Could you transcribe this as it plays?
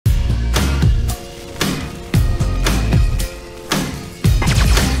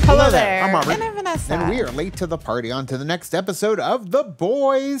Hello there. I'm Robert. And I'm Vanessa. And we are late to the party. On to the next episode of The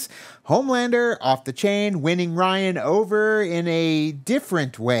Boys. Homelander off the chain, winning Ryan over in a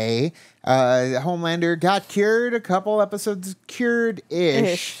different way. Homelander got cured, a couple episodes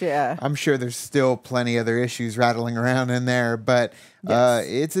cured-ish. Yeah. I'm sure there's still plenty other issues rattling around in there, but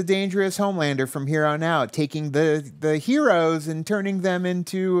it's a dangerous Homelander from here on out, taking the heroes and turning them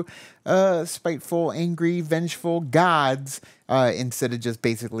into spiteful, angry, vengeful gods instead of just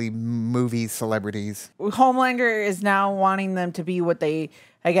basically movie celebrities. Homelander is now wanting them to be what they,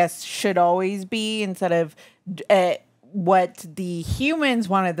 I guess, should always be, instead of what the humans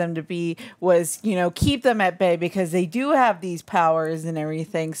wanted them to be was, you know, keep them at bay because they do have these powers and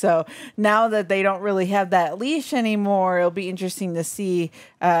everything. So now that they don't really have that leash anymore, it'll be interesting to see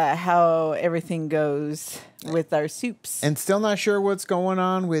how everything goes with our soups. And still not sure what's going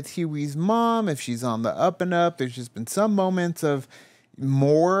on with Huey's mom, if she's on the up and up. There's just been some moments of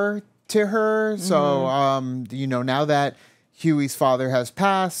more to her. So, you know, now that Huey's father has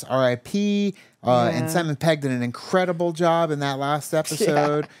passed, R.I.P., and Simon Pegg did an incredible job in that last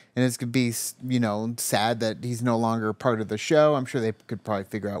episode. And it's going to be, you know, sad that he's no longer part of the show. I'm sure they could probably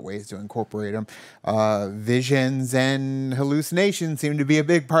figure out ways to incorporate him. Visions and hallucinations seem to be a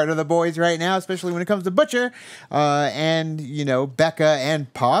big part of The Boys right now, especially when it comes to Butcher. And, you know, Becca,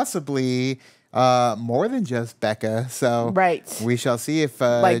 and possibly more than just Becca. So we shall see if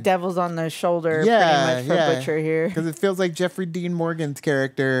like Devil's on the shoulder pretty much for Butcher here. Because it feels like Jeffrey Dean Morgan's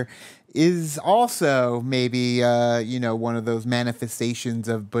character is also maybe, you know, one of those manifestations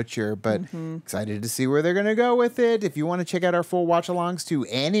of Butcher, but excited to see where they're going to go with it. If you want to check out our full watch-alongs to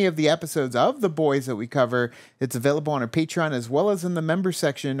any of the episodes of The Boys that we cover, it's available on our Patreon as well as in the member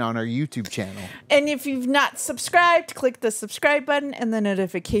section on our YouTube channel. And if you've not subscribed, click the subscribe button and the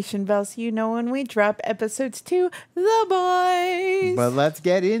notification bell so you know when we drop episodes to The Boys. But let's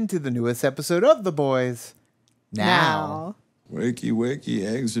get into the newest episode of The Boys now. Wakey, wakey,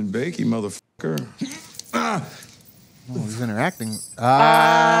 eggs and bakey, motherfucker. Oh, he's interacting.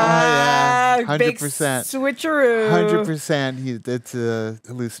 Yeah. 100%. Big switcheroo. 100%. It's a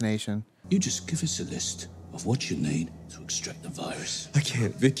hallucination. You just give us a list of what you need to extract the virus. I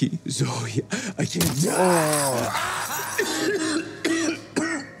can't, Vicky, Zoe, I can't.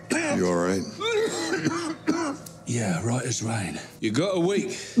 You all right? Yeah, right as rain. You got a week.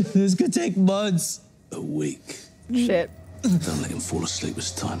 This could take months. A week. Shit. Don't let him fall asleep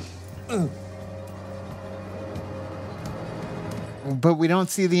this time. But we don't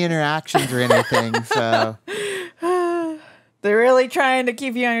see the interactions or anything, so. They're really trying to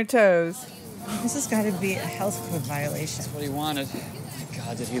keep you on your toes. This has got to be a health code violation. That's what he wanted.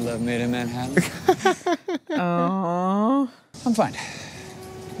 God, did he love Made in Manhattan? Oh. I'm fine.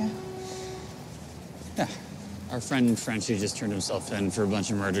 Yeah. Our friend Frenchie just turned himself in for a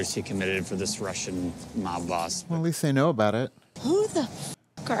bunch of murders he committed for this Russian mob boss. Well, at least they know about it. Who the f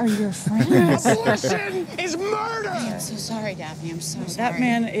are your friends? Abortion is murder! I'm so sorry, Daphne. I'm so sorry. That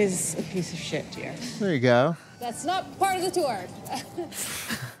man is a piece of shit, dear. There you go. That's not part of the tour.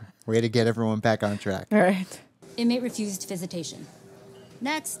 Way to get everyone back on track. All right. Inmate refused visitation.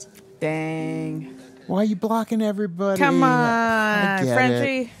 Next. Dang. Why are you blocking everybody? Come on,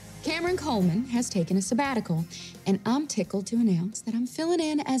 Frenchie. Cameron Coleman has taken a sabbatical, and I'm tickled to announce that I'm filling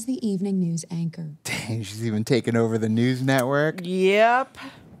in as the evening news anchor. Dang, she's even taken over the news network. Yep.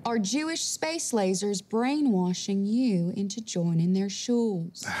 Are Jewish space lasers brainwashing you into joining their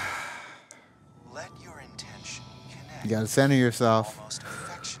shuls? Let your intention connect. You gotta center yourself. Almost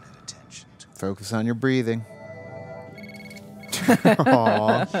affectionate attention. Focus on your breathing.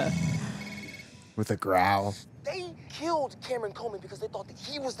 Aww. With a growl. They killed Cameron Coleman because they thought that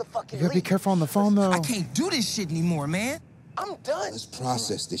he was the fucking You gotta be careful on the phone, though. I can't do this shit anymore, man. I'm done. Let's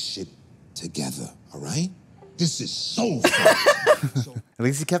process this shit together, all right? This is so fun. At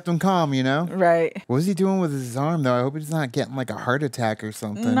least he kept him calm, you know? Right. What was he doing with his arm, though? I hope he's not getting, like, a heart attack or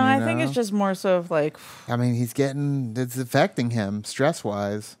something. No, I think it's just more so of, like... I mean, it's affecting him,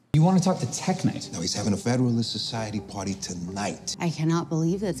 stress-wise. You want to talk to Tech Night? No, he's having a Federalist Society party tonight. I cannot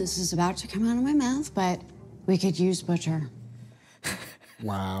believe that this is about to come out of my mouth, but we could use Butcher.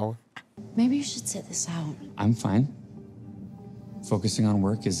 Wow. Maybe you should sit this out. I'm fine. Focusing on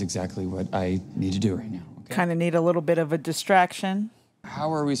work is exactly what I need to do right now. Okay? Kind of need a little bit of a distraction.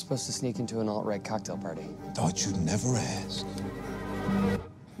 How are we supposed to sneak into an alt-right cocktail party? Thought you'd never ask.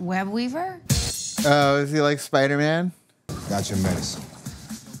 Web Weaver? Oh, is he like Spider-Man? Got your medicine.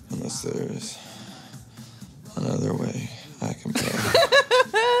 Unless there's another way I can play.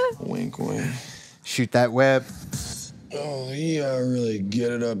 Wink, wink. Shoot that web. Oh, he really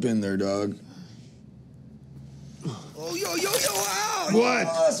get it up in there, dog. Oh, yo, ow! What?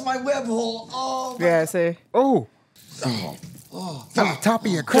 Oh, that's my web hole. Oh, my Yeah, see? Oh. It's on the top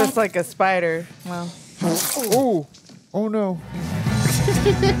of your crop. Just like a spider. Well. Oh. Oh no.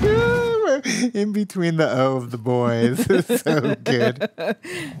 In between the O of the boys. So good.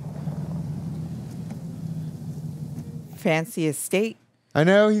 Fancy estate. I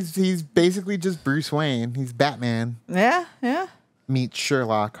know he's basically just Bruce Wayne. He's Batman. Yeah, yeah. Meets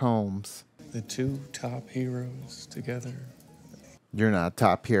Sherlock Holmes. The two top heroes together. You're not a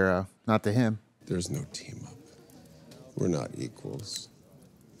top hero. Not to him. There's no team up. We're not equals.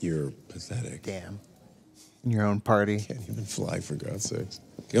 You're pathetic. Damn. In your own party. Can't even fly, for God's sakes.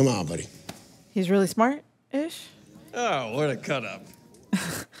 Come on, buddy. He's really smart-ish. Oh, what a cut up.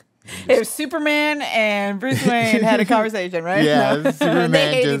 If Superman and Bruce Wayne had a conversation, right? Yeah, Superman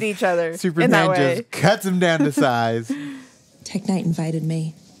they hated just, each other. Superman in that way. just cuts him down to size. Tech Knight invited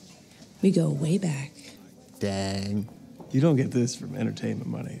me. We go way back. Dang. You don't get this from entertainment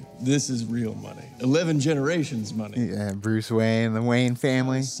money. This is real money. 11 generations money. Yeah, Bruce Wayne, the Wayne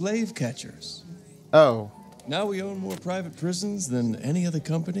family. Slave catchers. Oh. Now we own more private prisons than any other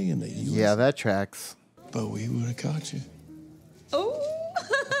company in the U.S. Yeah, that tracks. But we would have caught you. Oh.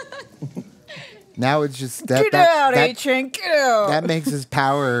 Now it's just that. Get out, A-Train, get out. That makes his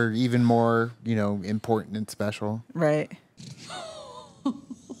power even more, important and special. Right.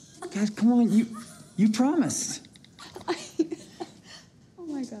 Guys, come on, you promised. Oh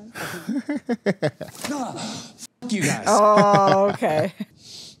my God. Fuck you guys. Oh, okay. It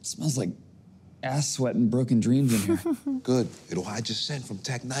smells like ass sweat and broken dreams in here. Good. It'll hide your scent from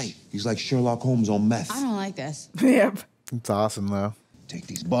Tech Knight. He's like Sherlock Holmes on meth. I don't like this. Yep. It's awesome, though. Take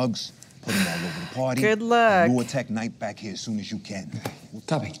these bugs, put them all over the party. Good luck. Lure Tech Knight back here as soon as you can.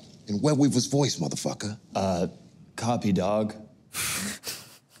 Copy. In Web Weaver's voice, motherfucker. Copy, dog.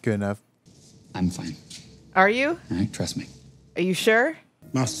 Good enough. I'm fine. Are you? All right, trust me. Are you sure?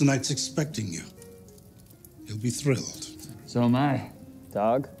 Master Knight's expecting you. He'll be thrilled. So am I.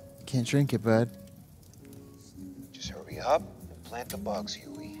 Dog? Can't drink it, bud. Just hurry up and plant the bugs,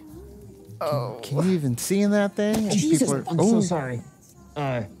 Huey. Oh. Can you even see in that thing? Jesus, I'm so sorry.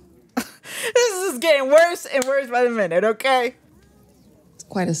 This is getting worse and worse by the minute, okay? It's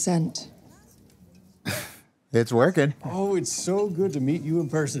quite a scent. It's working. Oh, it's so good to meet you in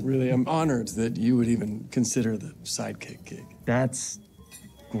person. Really, I'm honored that you would even consider the sidekick gig. That's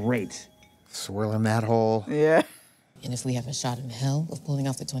great. Swirling that hole. Yeah. And if we have a shot in hell of pulling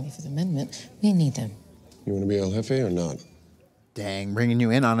off the 25th Amendment, we need them. You want to be El Jefe or not? Dang, bringing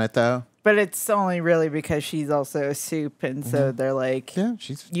you in on it, though. But it's only really because she's also a soup, and so they're like, Yeah,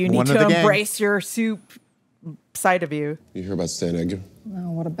 she's you need one of to the gang. embrace your soup side of you. You hear about Stan Edgar?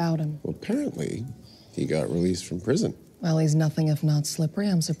 No, what about him? Well, apparently, he got released from prison. Well, he's nothing if not slippery.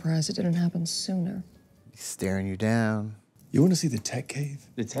 I'm surprised it didn't happen sooner. He's staring you down. You want to see the tech cave?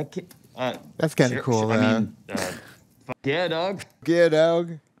 The tech kid? That's kind of cool, though. I mean, fuck yeah, dog. Yeah,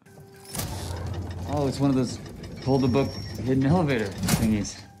 dog. Oh, it's one of those pull the book hidden elevator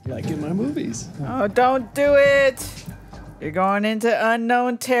thingies. Like in my movies. Oh, don't do it. You're going into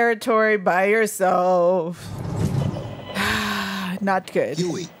unknown territory by yourself. Not good.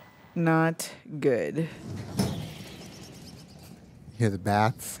 Huey. Not good. Hear the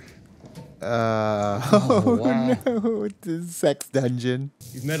bats. Oh, wow. No, it's a sex dungeon.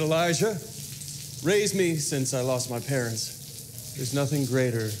 You've met Elijah? Raised me since I lost my parents. There's nothing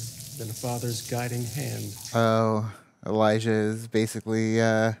greater than a father's guiding hand. Oh, Elijah is basically,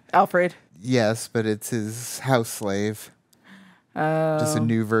 Alfred. yes, but it's his house slave. Just a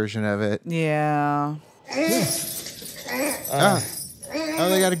new version of it. Yeah. Oh,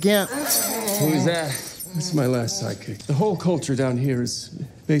 they got a gimp. Who's that? This is my last sidekick. The whole culture down here is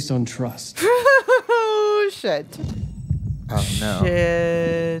based on trust. Oh, shit. Oh, no.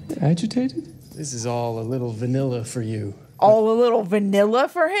 Shit. Agitated? This is all a little vanilla for you. All a little vanilla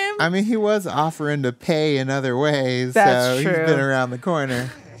for him? I mean, he was offering to pay in other ways, That's so true. he's been around the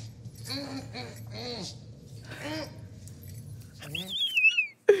corner.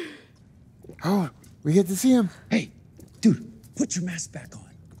 Oh, we get to see him. Hey, dude, put your mask back on.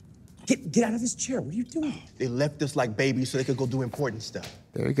 Get out of this chair. What are you doing? They left us like babies so they could go do important stuff.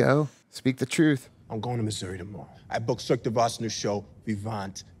 There we go. Speak the truth. I'm going to Missouri tomorrow. I booked Cirque du Varsner's show,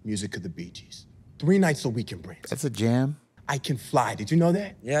 Vivant, Music of the Bee Gees. 3 nights a week in Branson. That's a jam. I can fly. Did you know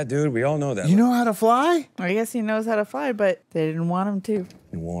that? Yeah, dude, we all know that. You know how to fly? I guess he knows how to fly, but they didn't want him to.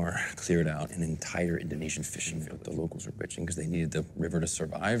 War cleared out an entire Indonesian fishing field. The locals were bitching because they needed the river to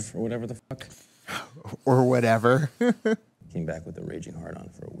survive or whatever the fuck. Or whatever. Came back with a raging heart on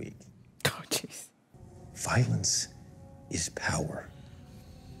for a week. Oh, jeez. Violence is power.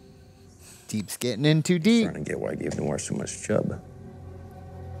 Deep's getting in too deep. Starting to get why I gave Noir so much chub.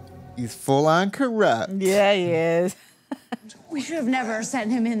 He's full on corrupt. Yeah, he is. We should have never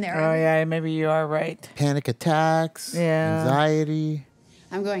sent him in there. Oh, yeah, maybe you are right. Panic attacks, Yeah. anxiety.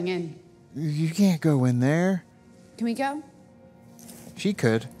 I'm going in. You can't go in there. Can we go? She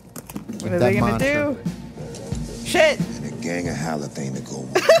could. What are they going to do? Shit. And a gang of halothane to go.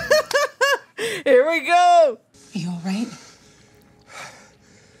 Here we go. You all right?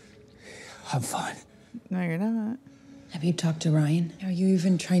 I'm fine. No, you're not. Have you talked to Ryan? Are you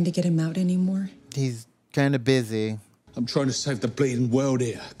even trying to get him out anymore? He's kind of busy. I'm trying to save the bleeding world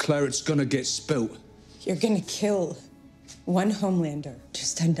here. Claret's gonna get spilt. You're gonna kill one Homelander,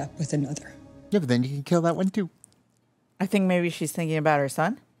 just end up with another. Yeah, but then you can kill that one too. I think maybe she's thinking about her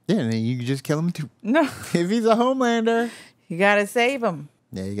son. Yeah, and then you can just kill him too. No. If he's a Homelander. You got to save him.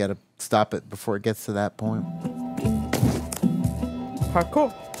 Yeah, you got to stop it before it gets to that point.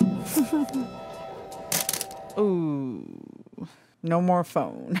 Parkour. Ooh. No more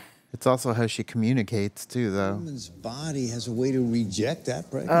phone. It's also how she communicates too, though. Woman's body has a way to reject that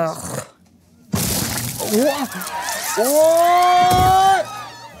pregnancy. Ugh. What?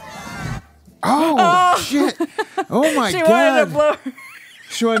 Oh, shit. Oh, my she God. She wanted to blow her.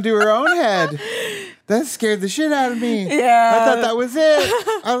 She wanted to do her own head. That scared the shit out of me. Yeah. I thought that was it.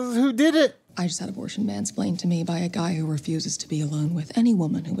 Who did it? I just had abortion mansplained to me by a guy who refuses to be alone with any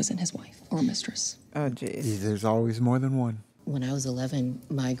woman who isn't his wife or mistress. Oh, jeez. There's always more than one. When I was 11,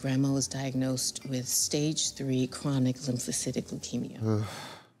 my grandma was diagnosed with stage 3 chronic lymphocytic leukemia. Ugh.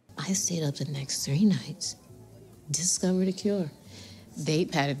 I stayed up the next 3 nights, discovered a cure. They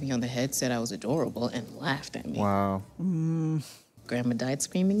patted me on the head, said I was adorable, and laughed at me. Wow. Grandma died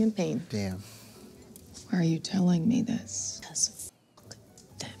screaming in pain. Damn. Why are you telling me this? Because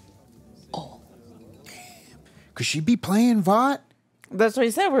Could she be playing Vought? That's what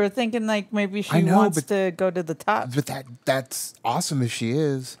he said. We were thinking like maybe she I know, wants but- to go to the top. But that's awesome if she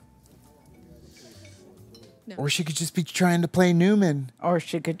is. Or she could just be trying to play Newman. Or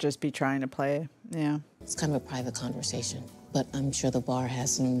she could just be trying to play. Yeah. It's kind of a private conversation, but I'm sure the bar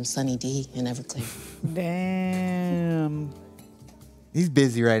has some Sunny D in Everclear. Damn. He's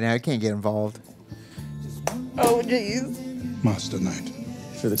busy right now. I can't get involved. Oh, jeez. Monster night.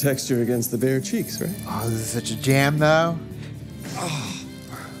 For the texture against the bare cheeks, right? Oh, this is such a jam, though.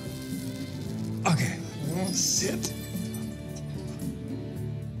 Okay. Sit.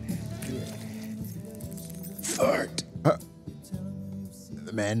 Fart.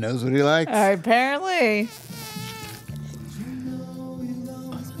 The man knows what he likes. Apparently.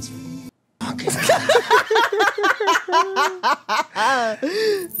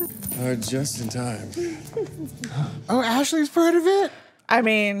 Just in time. Oh, Ashley's part of it? I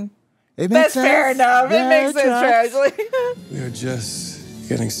mean, It that's makes fair sense. enough. Yeah, It makes it sense for tracks. Ashley. We are just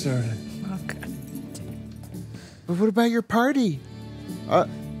getting started. But what about your party?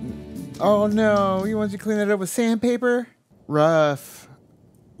 Oh no, he wants you to clean it up with sandpaper? Rough.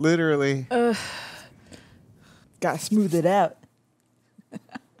 Literally. Gotta smooth it out.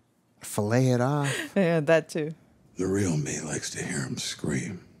 Fillet it off. Yeah, that too. The real me likes to hear him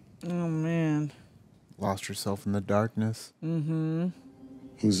scream. Oh, man. Lost herself in the darkness. Mm-hmm.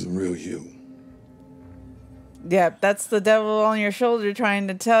 Who's the real you? Yeah, that's the devil on your shoulder trying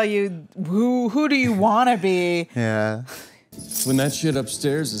to tell you who do you want to be. Yeah. When that shit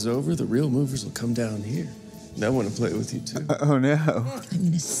upstairs is over, the real movers will come down here. And I want to play with you too. Oh no. I'm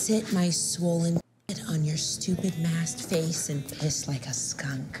gonna sit my swollen on your stupid masked face and piss like a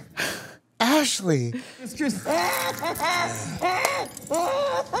skunk. Ashley.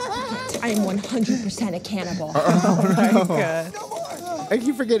 I am 100% a cannibal. Oh my God. I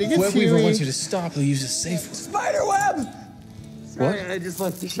keep forgetting it's Web Weaver Huey. wants you to stop. He'll use a safe word. Spiderweb! What? I just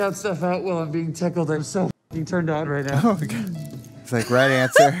like to shout stuff out while I'm being tickled. I'm so f***ing turned on right now. Oh my God. It's like, right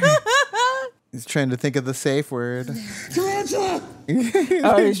answer. He's trying to think of the safe word. Tarantula!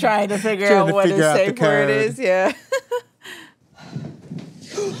 Oh, he's trying to figure Trying out to what his figure out the safe word code. is. Yeah.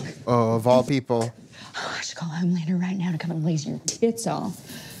 Oh, of all people. Oh, I should call Homelander right now to come and laser your tits off.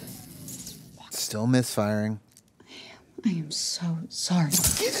 Still misfiring. I am so sorry.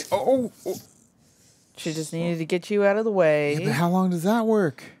 Oh. She just needed to get you out of the way. Yeah, but how long does that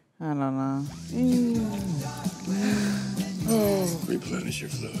work? I don't know. Oh, replenish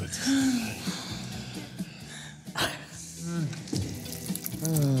your fluids.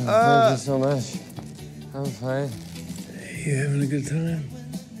 Thank you so much. I'm fine. You having a good time?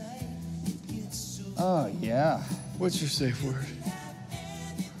 Oh, yeah. What's your safe word?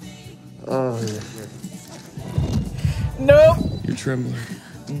 Oh, Nope. Your trembler.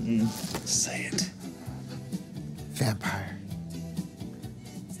 Say it. Vampire.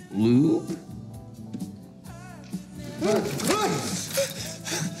 Lube?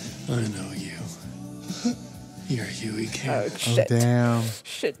 can't. Oh, shit. Damn.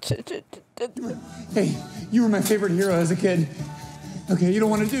 Shit. Hey, you were my favorite hero as a kid. Okay, you don't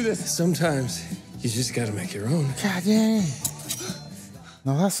want to do this. Sometimes you just gotta make your own. God dang.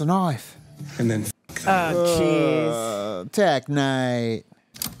 No, that's a knife. And then Oh, jeez. Tech Night.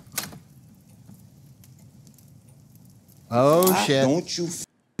 Oh, shit. Don't you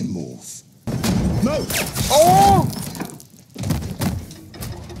move. No. Oh!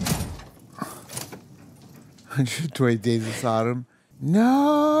 "120 Days of Sodom."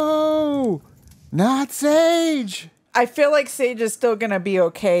 No! Not Sage! I feel like Sage is still gonna be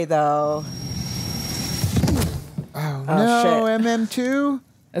okay though. Oh, Oh, no, shit. MM2?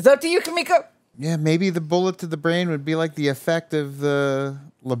 It's up to you, Kamiko. Yeah, maybe the bullet to the brain would be like the effect of the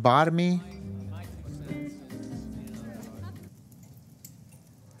lobotomy.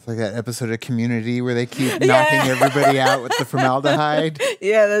 It's like that episode of Community where they keep knocking everybody out with the formaldehyde.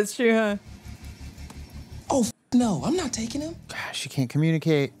 Yeah, that's true, huh? Oh, no, I'm not taking him. Gosh, she can't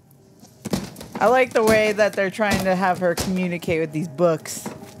communicate. I like the way that they're trying to have her communicate with these books.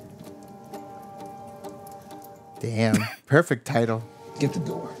 Damn, perfect title. Get the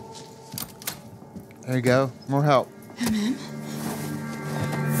door. There you go. More help. I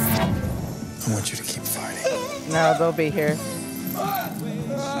want you to keep fighting. No, they'll be here.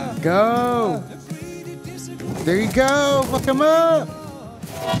 Go. There you go. Fuck him up.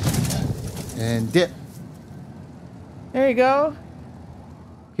 And dip. There you go.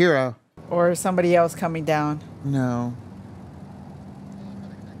 Hero. Or somebody else coming down. No.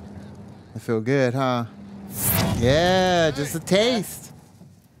 I feel good, huh? Yeah, just a taste.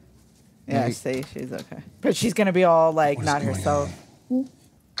 Yeah, Maybe- say she's okay. But she's gonna be all like not herself.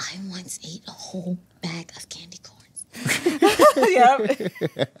 I once ate a whole bag of candy corns. Yep.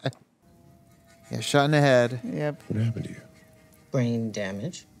 Yeah, shot in the head. Yep. What happened to you? Brain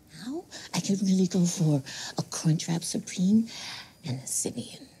damage. Now I could really go for a Crunchwrap Supreme and a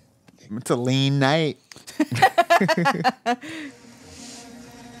Sibian. It's a lean night.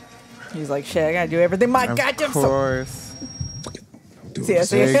 He's like, shit, I gotta do everything my Of goddamn self. course. See ya,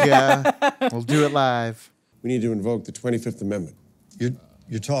 see ya. There you go. We'll do it live. We need to invoke the 25th Amendment.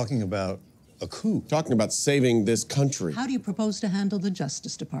 You're talking about a coup. Talking about saving this country. How do you propose to handle the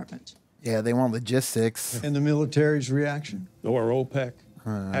Justice Department? Yeah, they want logistics. And the military's reaction? Or OPEC.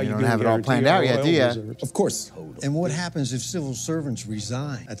 You don't have it all planned out yet, do you? Of course. And what happens if civil servants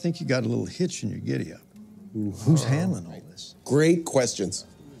resign? I think you got a little hitch in your giddy up. Who's handling all this? Great questions.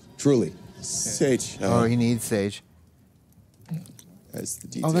 Truly. Sage. Oh, he needs Sage. That's the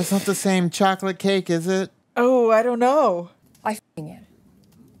detail. Oh, that's not the same chocolate cake, is it? Oh, I don't know. I f***ing it.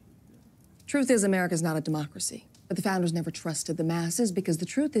 Truth is, America's not a democracy. But the founders never trusted the masses because the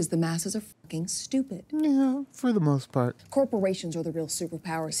truth is the masses are fucking stupid. Yeah, for the most part. Corporations are the real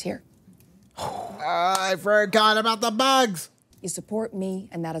superpowers here. I forgot about the bugs. You support me,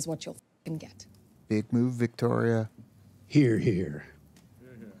 and that is what you'll fucking get. Big move, Victoria. Here, here.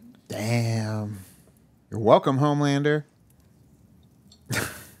 Damn. You're welcome, Homelander.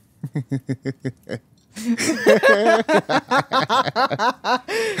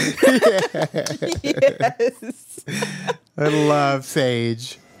 Yes. I love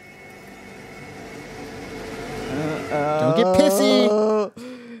Sage. Don't get pissy.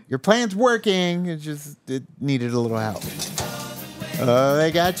 Your plan's working. It needed a little help. Oh,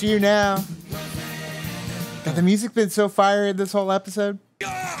 they got you now. God, the music been so fire this whole episode.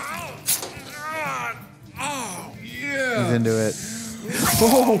 He's into it.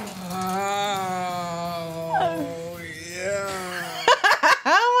 Oh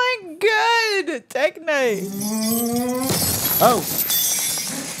my god! Tech Night. Oh.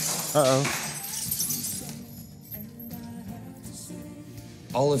 Uh-oh.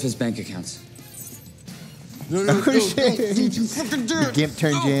 All of his bank accounts. Oh, shit. You fucking do it. Gimp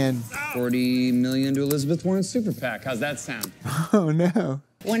turned you in. 40 million to Elizabeth Warren's super PAC. How's that sound? Oh, no.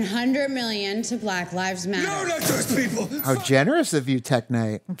 100 million to Black Lives Matter. No, not those people. How generous of you, Tech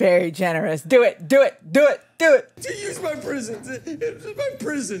Night. Very generous. Do it. Do it. Do it. Do it. To use my prisons. It's my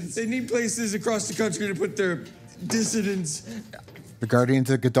prisons. They need places across the country to put their dissidents. The Guardians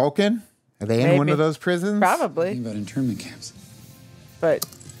of Godolkin? Are they in Maybe. one of those prisons? Probably. Thinking about internment camps. But,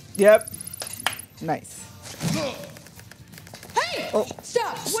 yep. Nice. Hey! Oh.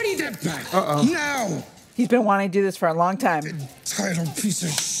 Stop! What are you doing? Uh-oh. Now! He's been wanting to do this for a long time. Entitled piece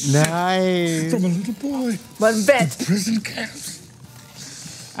of shit. Nice. From a little boy. Let him vent. Prison camps.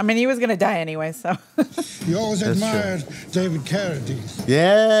 I mean, he was going to die anyway, so. You always That's admired David Carradine.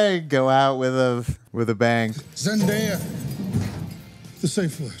 Yeah, go out with a bang. Zendaya. The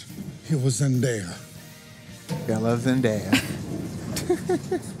safe word. It was Zendaya. Gotta love Zendaya.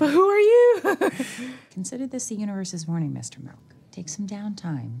 But who are you? Consider this the universe's warning, Mr. Milk. Take some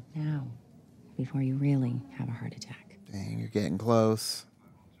downtime now before you really have a heart attack. Dang, you're getting close.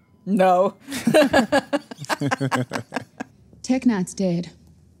 No. Tech Knight's dead.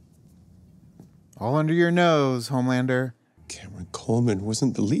 All under your nose, Homelander. Cameron Coleman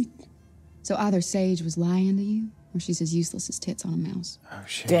wasn't the leak. So either Sage was lying to you, or she's as useless as tits on a mouse. Oh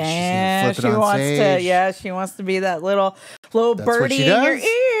shit! Damn, Flip it on wants Sage. to. Yeah, she wants to be that little That's what birdie she in your does.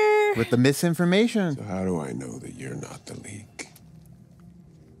 ear. With the misinformation. So how do I know that you're not the leak?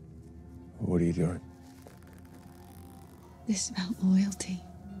 What are you doing? This is about loyalty.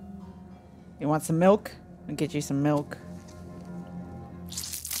 You want some milk? I'll get you some milk.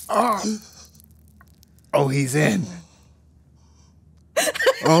 Oh, he's in.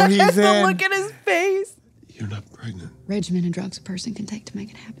 Oh, he's The in. look at his face. You're not pregnant. Regimen and drugs a person can take to make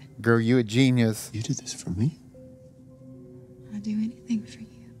it happen. Girl, you a genius. You did this for me? I'd do anything for you.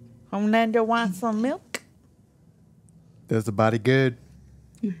 Homelander wants some milk. Does the body good?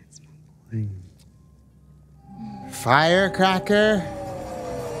 Firecracker.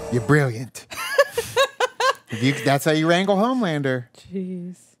 You're brilliant. That's how you wrangle Homelander.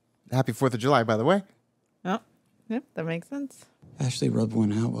 Jeez. Happy 4th of July, by the way. Oh, yep, that makes sense. Ashley rubbed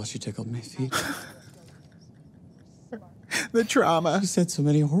one out while she tickled my feet. The trauma. She said so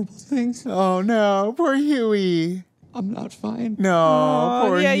many horrible things. Oh no, poor Huey. I'm not fine. No,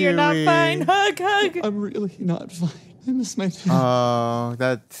 poor yeah, Huey. you're not fine. Hug, hug. I'm really not fine. I miss my dad. Oh,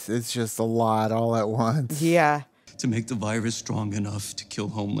 it's just a lot all at once. Yeah. To make the virus strong enough to kill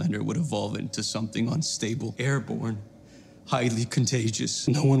Homelander would evolve into something unstable, airborne, highly contagious.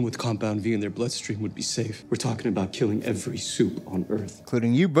 No one with Compound V in their bloodstream would be safe. We're talking about killing every soup on Earth.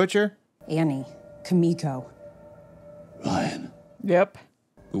 Including you, Butcher. Annie, Kamiko. Ryan. Yep.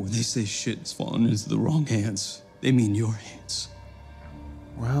 But when they say shit's fallen into the wrong hands, they mean your hands.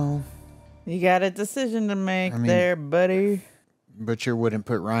 Well, You got a decision to make I mean- there, buddy. Butcher wouldn't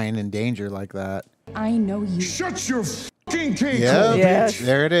put Ryan in danger like that. I know you. Shut your fucking cake, Yeah, Yes.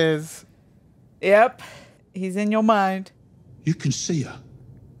 there it is. Yep. He's in your mind. You can see her.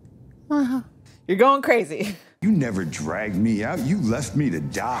 You're going crazy. You never dragged me out. You left me to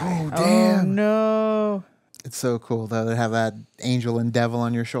die. Oh, no. It's so cool, though, to have that angel and devil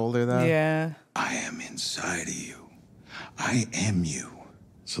on your shoulder, though. Yeah. I am inside of you. I am you.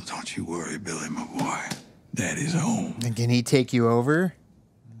 So don't you worry, Billy, my boy. That is home. And can he take you over?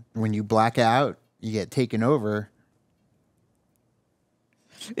 When you black out, you get taken over.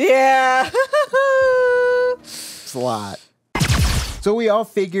 Yeah. It's a lot. So we all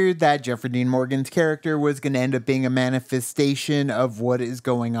figured that Jeffrey Dean Morgan's character was going to end up being a manifestation of what is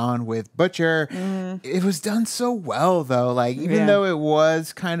going on with Butcher. It was done so well, though. Like, even though it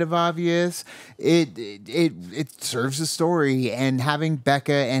was kind of obvious, it serves a story. And having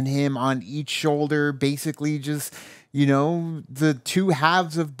Becca and him on each shoulder basically just, you know, the two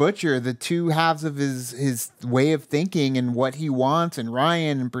halves of Butcher, the two halves of his way of thinking and what he wants, and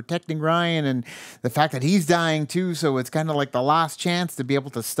Ryan and protecting Ryan, and the fact that he's dying too. So it's kind of like the last chance to be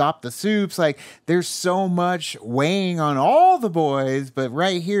able to stop the soups. Like, there's so much weighing on all the boys, but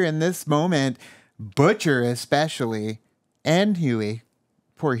right here in this moment, Butcher especially, and Huey,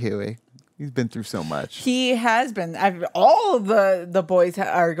 poor Huey. He's been through so much. He has been. All of the boys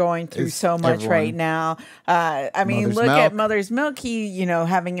are going through so much everyone. right now. I mean, Mother's look Milk. at Mother's Milk. He,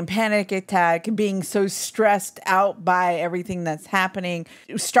 having a panic attack, being so stressed out by everything that's happening.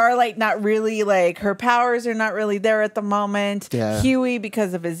 Starlight, not really, like, her powers are not really there at the moment. Yeah. Huey,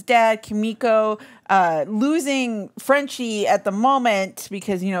 because of his dad. Kimiko, losing Frenchie at the moment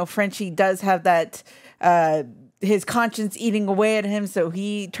because, Frenchie does have that... his conscience eating away at him, so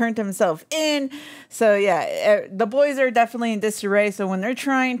he turned himself in. So yeah, the boys are definitely in disarray. So when they're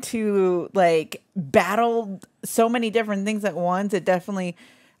trying to like battle so many different things at once, it definitely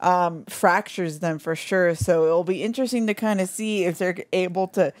fractures them for sure. So it'll be interesting to kind of see if they're able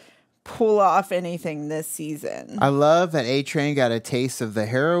to pull off anything this season. I love that A-Train got a taste of the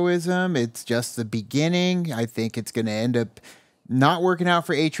heroism. It's just the beginning. I think it's going to end up not working out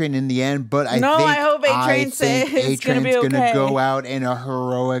for A-Train in the end, but I hope A-Train says it's gonna be okay. gonna go out in a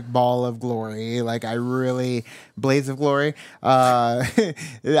heroic ball of glory. Like, I really, blaze of glory.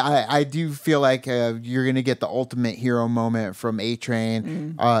 I do feel like you're gonna get the ultimate hero moment from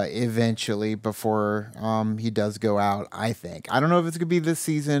A-Train eventually before he does go out. I think. I don't know if it's gonna be this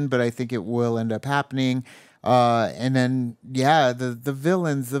season, but I think it will end up happening. And then, yeah, the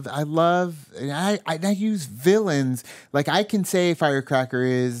villains. I use villains. Like, I can say Firecracker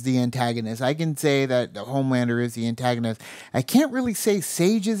is the antagonist. I can say that Homelander is the antagonist. I can't really say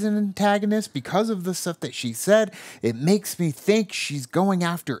Sage is an antagonist because of the stuff that she said. It makes me think she's going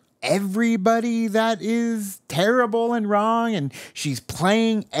after everybody that is terrible and wrong, and she's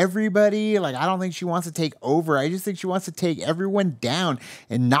playing everybody. Like, I don't think she wants to take over. I just think she wants to take everyone down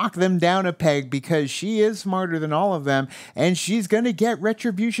and knock them down a peg, because she is smarter than all of them, and she's gonna get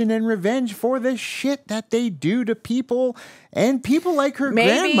retribution and revenge for the shit that they do to people, and people like her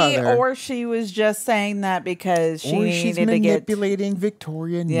grandmother. Or she was just saying that because she she's needed to get manipulating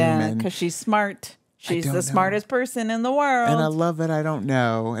Victoria Newman. because she's smart. She's the smartest person in the world. And I love that I don't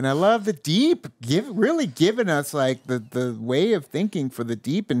know. And I love the Deep really giving us like the way of thinking for the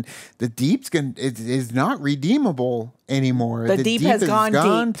Deep. And the Deep's is not redeemable anymore. The Deep has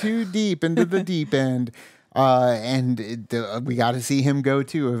gone too deep into the deep end. We got to see him go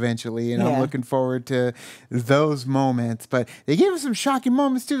too eventually, and I'm looking forward to those moments. But they gave us some shocking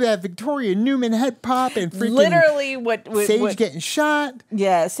moments too. That Victoria Newman head pop and freaking literally Sage getting shot.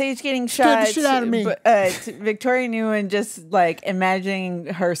 Yeah, Sage getting shot. Scared the shit out of me. Victoria Newman just like imagining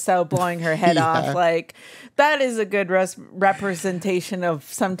herself blowing her head off. Like, that is a good representation of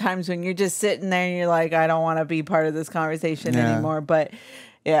sometimes when you're just sitting there and you're like, I don't want to be part of this conversation anymore. But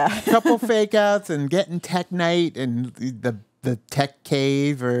yeah, a couple fake outs and getting Tech Night and the Tech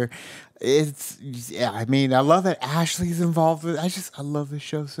Cave, or I mean, I love that Ashley's involved with. I love this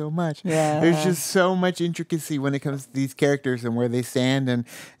show so much. Yeah, there's just so much intricacy when it comes to these characters and where they stand, and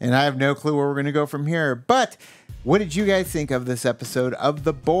I have no clue where we're gonna go from here. But what did you guys think of this episode of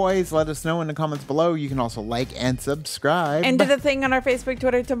The Boys? Let us know in the comments below. You can also like and subscribe. And do the thing on our Facebook,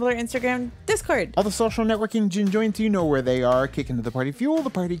 Twitter, Tumblr, Instagram, Discord. All the social networking joints, you know where they are. Kick into the party, fuel the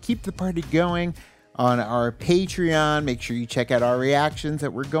party, keep the party going on our Patreon. Make sure you check out our reactions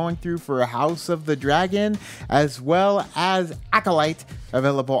that we're going through for House of the Dragon, as well as Acolyte,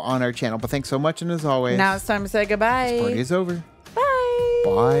 available on our channel. But thanks so much, and as always, now it's time to say goodbye. This party is over. Bye.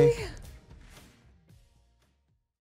 Bye.